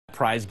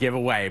prize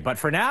giveaway. But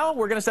for now,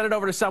 we're going to send it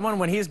over to someone.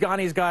 When he's gone,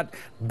 he's got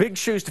big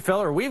shoes to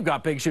fill, or we've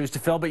got big shoes to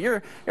fill. But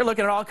you're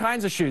looking at all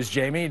kinds of shoes,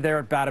 Jamie, there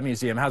at Bata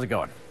Museum. How's it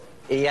going?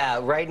 Yeah,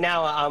 right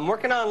now I'm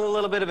working on a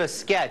little bit of a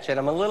sketch, and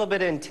I'm a little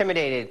bit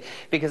intimidated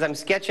because I'm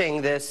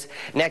sketching this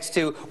next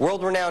to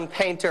world-renowned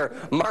painter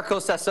Marco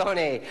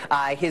Sassone.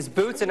 His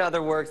boots and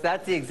other works,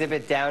 that's the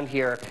exhibit down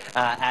here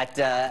at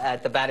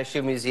the Bata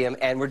Shoe Museum,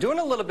 and we're doing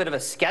a little bit of a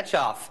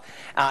sketch-off,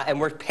 and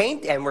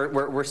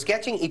we're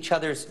sketching each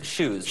other's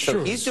shoes.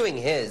 So he's doing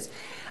his.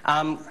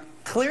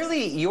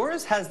 Clearly,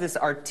 yours has this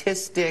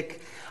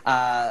artistic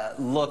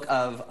look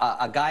of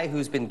a guy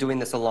who's been doing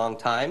this a long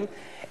time.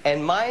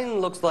 And mine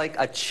looks like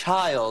a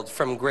child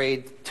from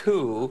grade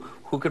 2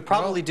 who could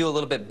probably do a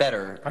little bit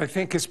better. I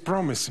think it's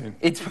promising.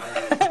 It's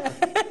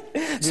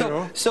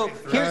so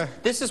here's,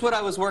 this is what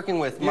I was working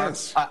with, Mark.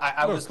 Yes.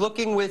 I was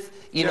looking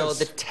with, you know,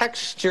 the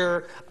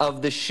texture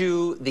of the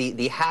shoe,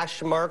 the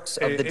hash marks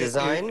of the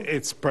design.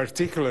 It's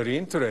particularly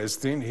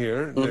interesting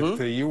here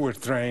that you were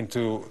trying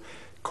to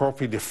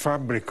copy the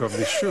fabric of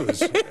the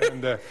shoes,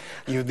 and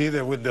you did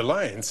it with the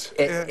lines.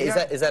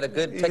 Is that a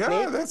good technique?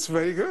 Yeah, that's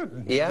very good.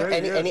 Yeah. Very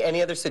good.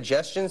 Any other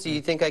suggestions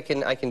you think I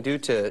can do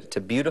to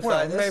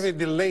beautify this? Maybe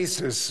the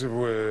laces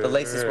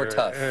were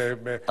tough.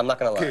 I'm not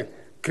gonna lie.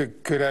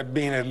 Could have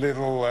been a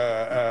little,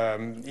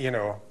 you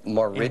know,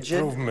 more rigid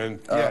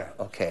improvement.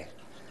 Yeah. Okay.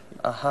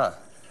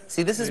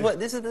 See, this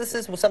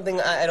is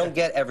something I don't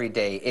get every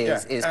day,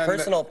 is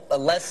personal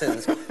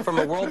lessons from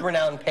a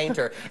world-renowned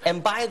painter.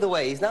 And by the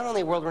way, he's not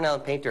only a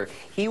world-renowned painter,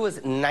 he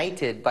was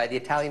knighted by the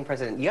Italian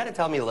president. You got to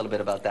tell me a little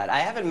bit about that. I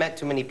haven't met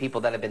too many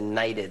people that have been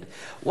knighted.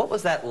 What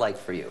was that like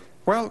for you?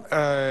 Well,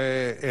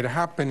 it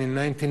happened in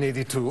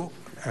 1982,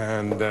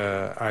 and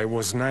I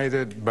was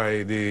knighted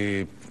by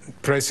the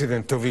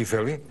president of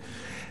Italy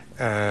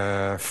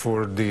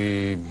for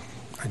the,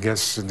 I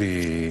guess,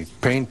 the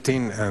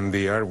painting and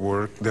the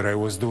artwork that I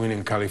was doing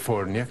in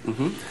California.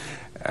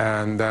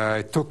 And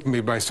it took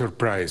me by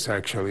surprise,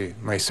 actually,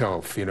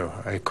 myself. You know,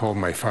 I called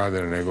my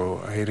father and I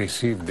go, I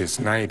received this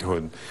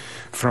knighthood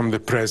from the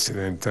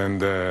president,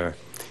 and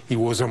he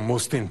was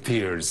almost in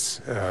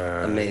tears.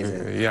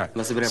 Amazing. Yeah.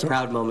 Must have been a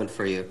proud moment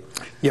for you.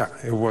 Yeah,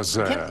 it was.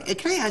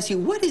 Can I ask you,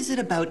 what is it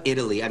about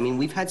Italy? I mean,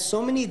 we've had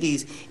so many of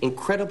these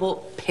incredible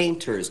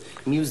painters,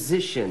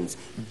 musicians,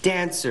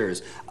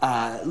 dancers,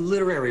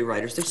 literary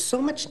writers. There's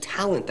so much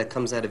talent that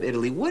comes out of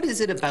Italy. What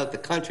is it about the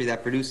country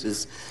that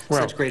produces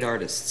such great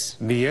artists?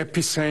 The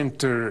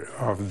epicenter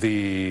of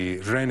the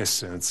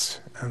Renaissance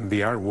and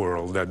the art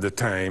world at the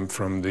time,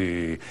 from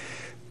the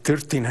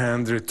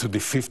 1300 to the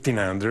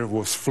 1500,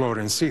 was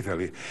Florence,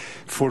 Italy.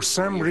 For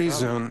some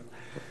reason,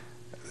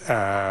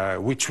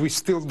 which we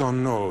still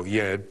don't know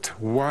yet,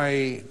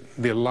 why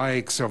the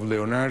likes of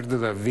Leonardo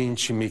da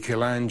Vinci,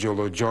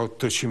 Michelangelo,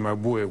 Giotto,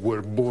 Cimabue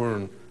were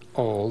born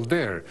all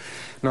there.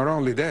 Not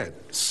only that,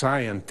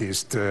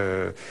 scientist,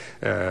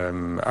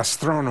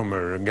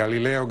 astronomer,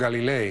 Galileo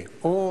Galilei,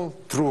 all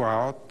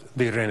throughout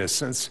the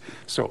Renaissance.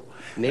 So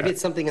maybe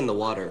it's something in the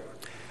water.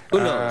 Who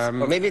knows?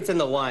 Or maybe it's in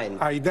the wine.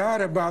 I doubt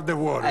about the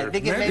water. I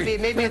think maybe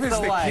it's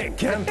the wine.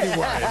 Chianti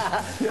wine.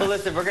 Well,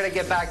 listen, we're going to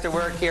get back to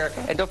work here.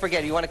 And don't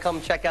forget, you want to come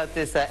check out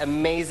this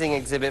amazing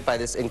exhibit by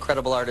this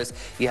incredible artist.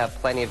 You have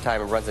plenty of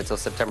time. It runs until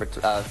September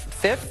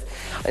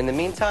 5th. In the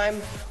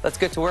meantime, let's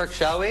get to work,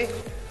 shall we?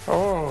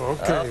 Oh,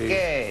 okay.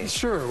 Okay.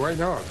 Sure, why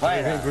not? Why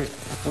not?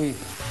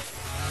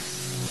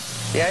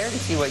 Yeah, I already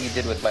see what you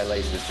did with my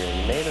laces, Jim.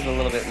 You made it a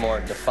little bit more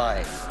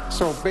defined.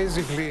 So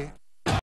basically...